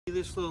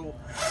This little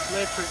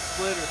metric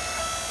splitter.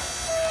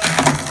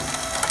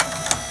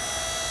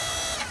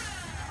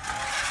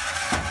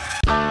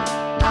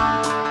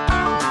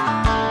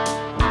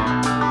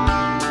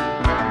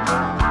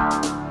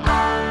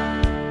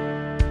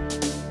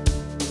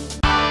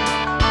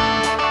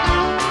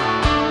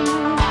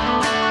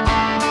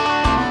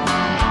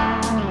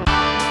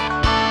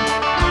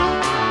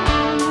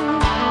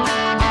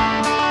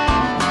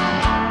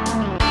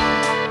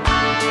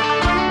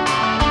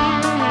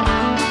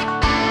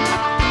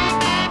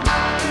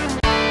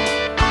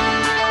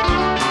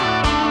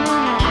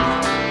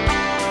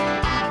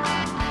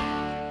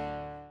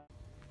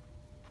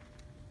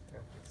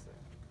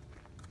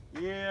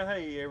 Yeah,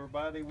 hey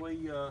everybody,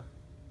 we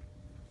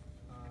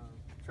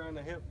trying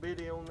to help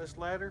Biddy on this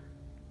ladder.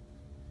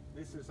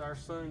 This is our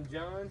son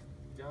John.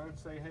 John,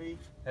 say hey.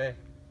 Hey.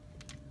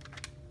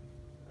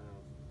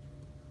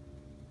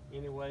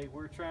 Anyway,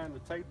 we're trying to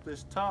tape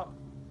this top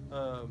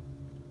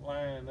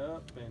line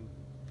up, and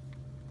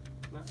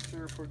not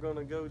sure if we're going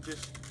to go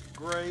just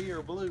gray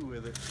or blue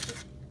with it, but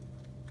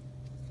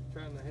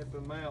trying to help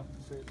him out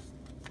since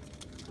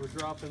we're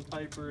dropping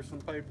paper. Some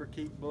paper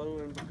keep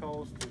blowing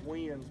because the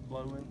wind's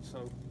blowing,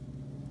 so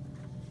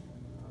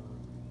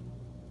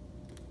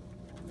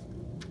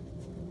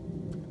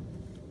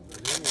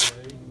but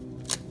anyway,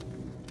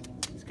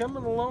 it's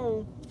coming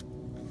along,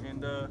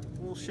 and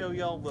we'll show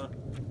y'all the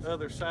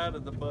other side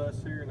of the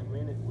bus here in a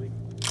minute. We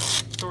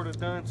sort of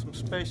done some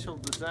special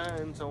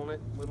designs on it.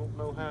 We don't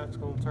know how it's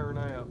going to turn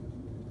out,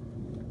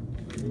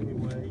 but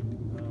anyway,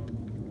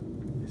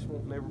 just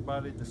wanting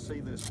everybody to see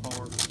this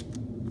part.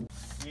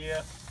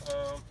 Yeah,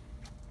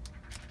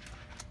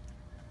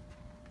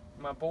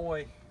 my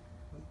boy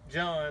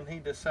John, he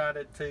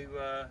decided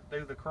to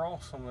do the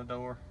cross on the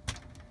door,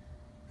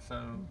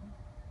 so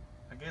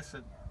I guess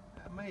it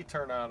may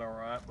turn out all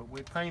right. But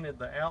we painted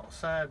the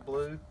outside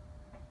blue,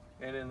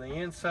 and then the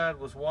inside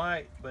was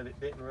white, but it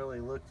didn't really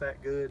look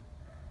that good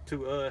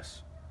to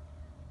us,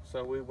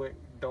 so we went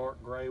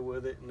dark gray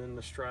with it, and then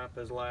the stripe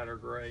is lighter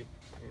gray,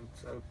 and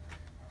so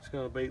it's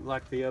going to be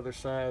like the other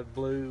side,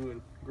 blue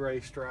and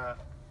gray stripe.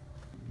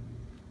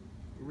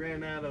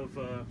 Ran out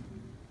of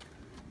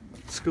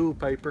school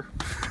paper,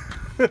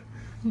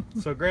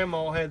 so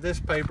Grandma had this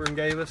paper and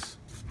gave us.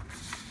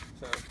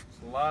 So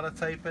it's a lot of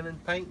taping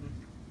and painting,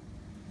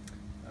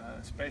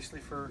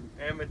 especially for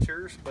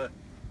amateurs, but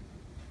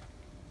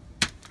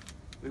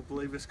we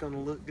believe it's going to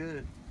look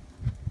good.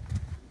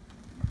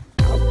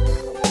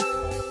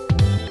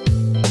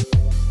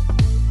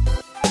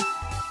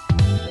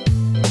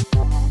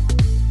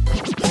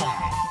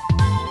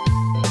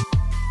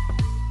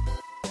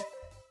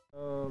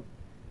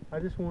 I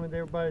just wanted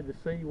everybody to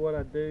see what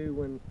I do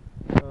when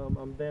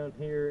I'm down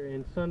here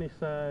in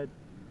Sunnyside.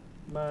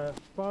 My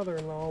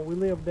father-in-law, we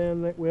live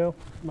down there, well,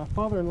 my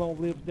father-in-law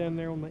lives down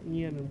there on the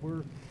end, and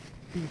you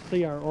can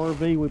see our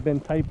RV, we've been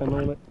taping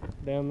on it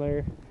down there.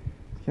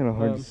 It's kind of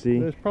hard to see.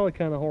 It's probably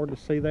kind of hard to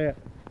see that.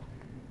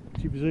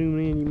 If you zoom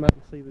in, you might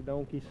see the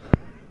donkeys.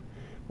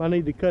 I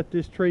need to cut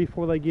this tree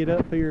before they get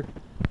up here.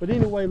 But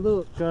anyway,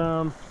 look,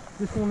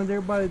 just wanted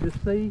everybody to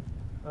see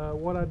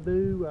what I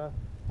do.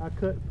 I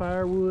cut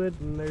firewood,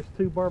 and there's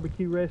 2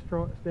 barbecue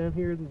restaurants down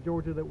here in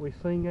Georgia that we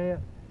sing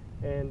at,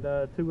 and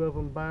 2 of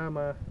them buy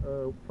my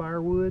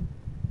firewood,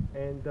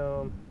 and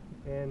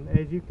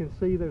as you can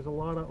see, there's a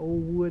lot of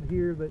old wood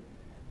here that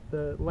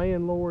the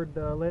landlord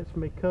lets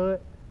me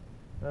cut.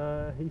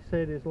 He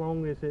said as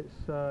long as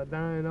it's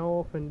dying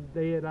off and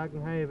dead, I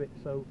can have it.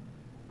 So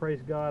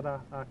praise God, I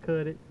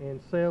cut it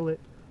and sell it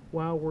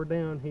while we're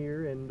down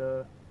here, and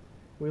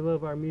we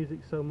love our music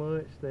so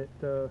much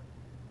that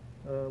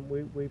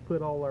we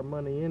put all our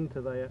money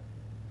into that,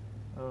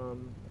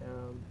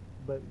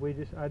 but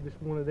I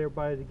just wanted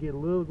everybody to get a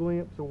little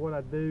glimpse of what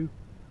I do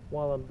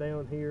while I'm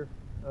down here,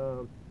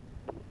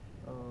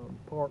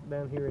 parked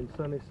down here in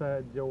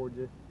Sunnyside,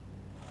 Georgia.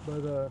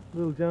 But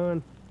little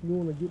John, you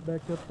want to get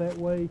back up that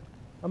way?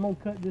 I'm gonna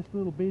cut this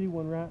little bitty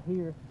one right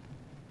here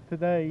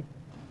today,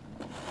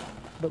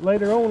 but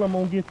later on I'm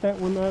gonna get that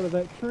one out of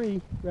that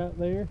tree right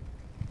there,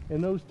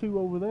 and those 2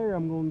 over there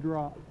I'm gonna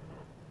drop.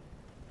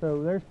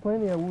 So there's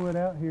plenty of wood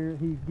out here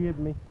he's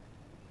given me,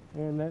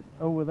 and that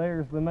over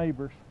there is the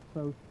neighbor's.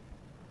 So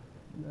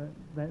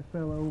that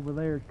fella over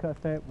there cut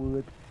that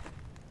wood.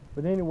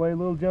 But anyway,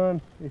 little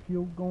John, if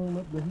you'll go on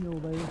up the hill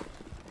there.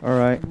 All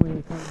right.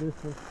 We'll cut this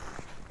one.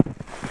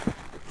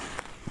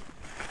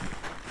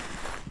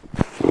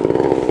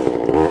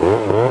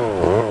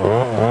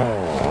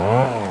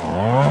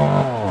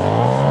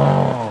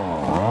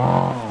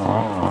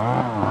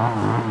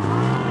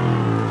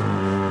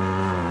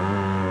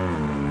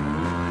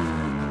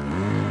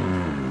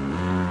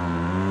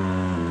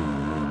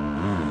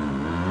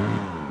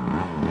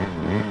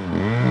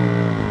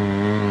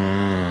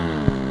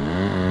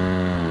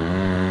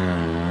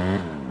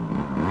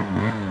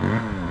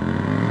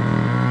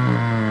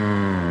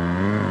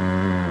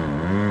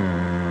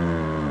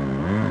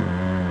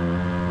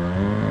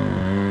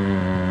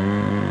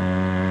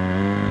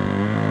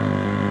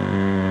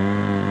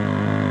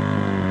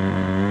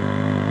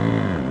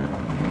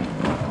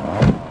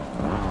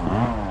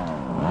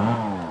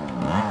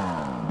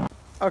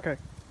 Okay.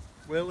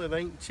 Well, it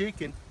ain't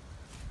chicken,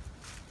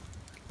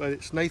 but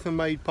it's Nathan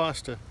made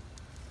pasta.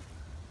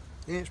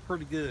 And it's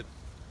pretty good.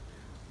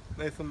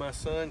 Nathan, my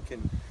son,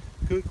 can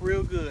cook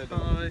real good.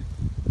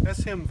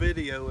 That's him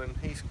videoing.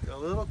 He's a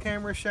little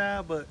camera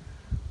shy, but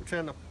we're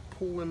trying to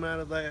pull him out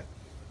of that.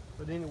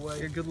 But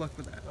anyway, Yeah, good luck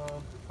with that.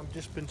 I've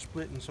just been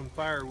splitting some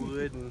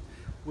firewood, and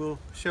we'll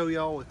show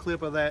y'all a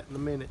clip of that in a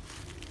minute.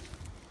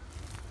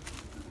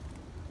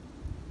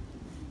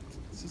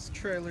 This is a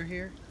trailer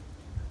here.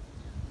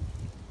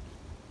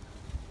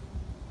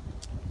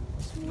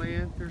 Some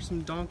land. There's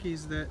some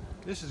donkeys that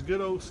This is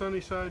good old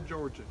Sunnyside,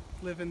 Georgia.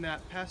 live in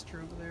that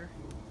pasture over there,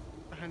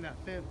 behind that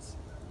fence.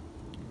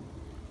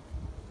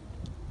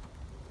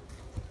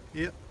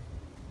 Yep.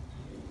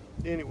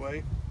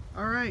 Anyway,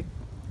 All right.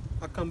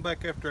 I'll come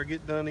back after I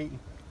get done eating.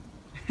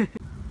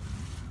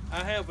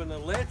 I have an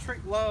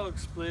electric log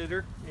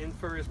splitter, and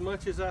for as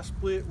much as I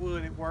split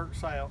wood, it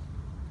works out.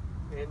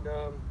 And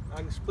I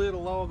can split a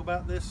log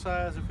about this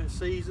size if it's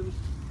seasoned.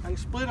 I can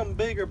split them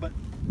bigger, but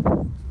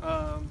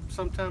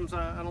sometimes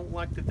I don't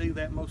like to do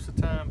that most of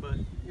the time. But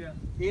Yeah.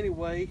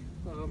 anyway,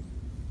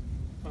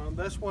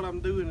 that's what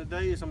I'm doing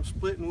today. Is I'm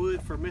splitting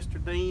wood for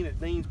Mr. Dean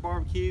at Dean's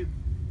Barbecue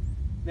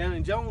down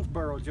in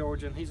Jonesboro,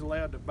 Georgia, and he's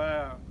allowed to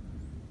buy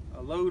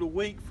a load a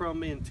week from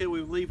me until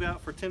we leave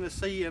out for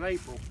Tennessee in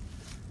April.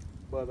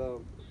 But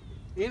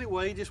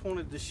anyway, just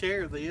wanted to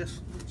share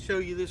this, show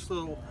you this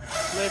little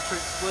electric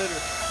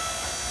splitter.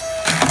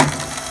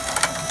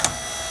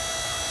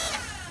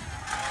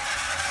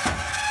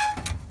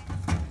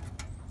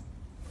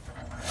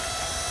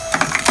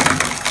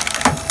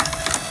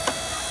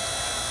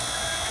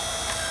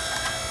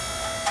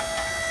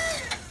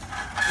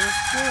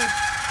 It's good.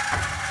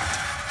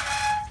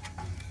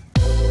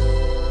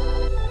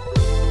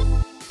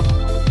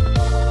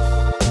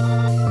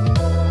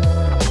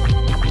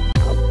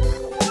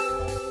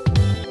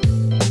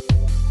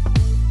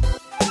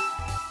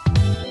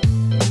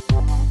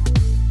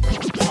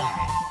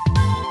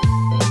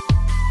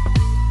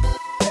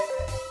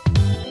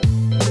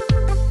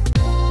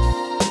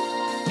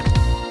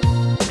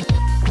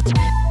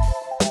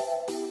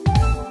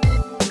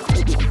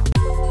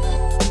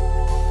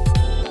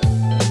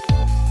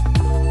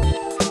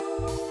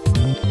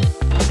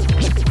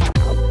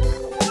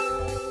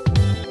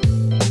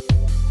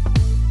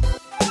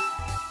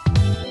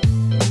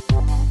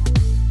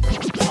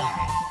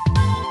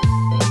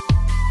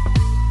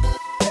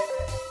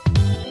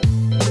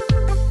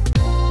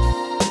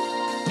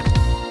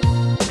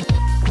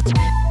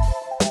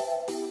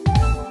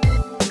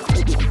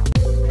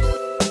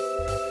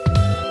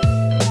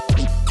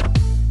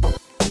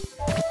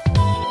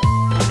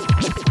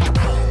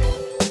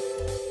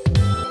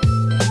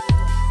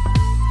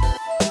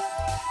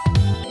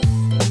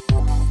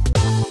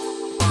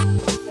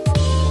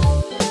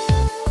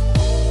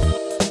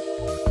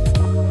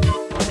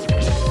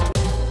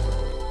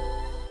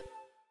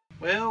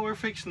 Well, we're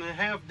fixing to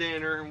have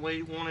dinner, and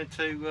we wanted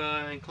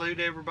to include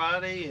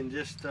everybody and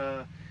just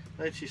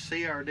let you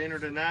see our dinner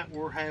tonight.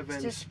 We're having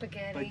It's just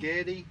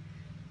spaghetti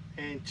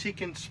and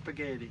chicken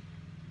spaghetti.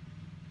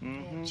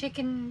 Yeah,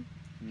 chicken,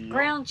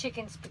 ground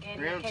chicken spaghetti.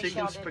 Ground in case chicken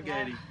y'all didn't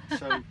spaghetti. know.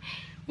 So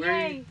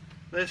Yay.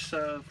 let's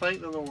thank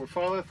the Lord.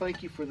 Father,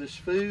 thank you for this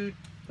food.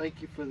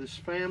 Thank you for this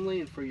family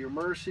and for your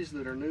mercies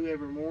that are new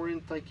every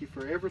morning. Thank you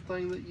for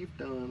everything that you've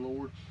done,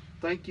 Lord.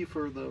 Thank you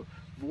for the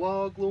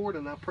vlog, Lord,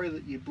 and I pray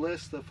that you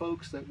bless the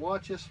folks that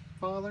watch us,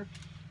 Father.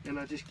 And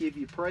I just give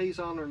you praise,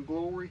 honor, and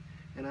glory.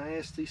 And I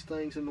ask these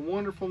things in the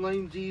wonderful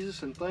name of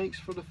Jesus, and thanks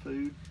for the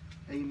food.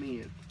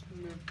 Amen.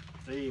 Amen.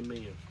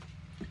 Amen.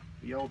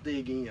 Y'all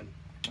dig in.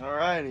 All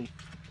righty.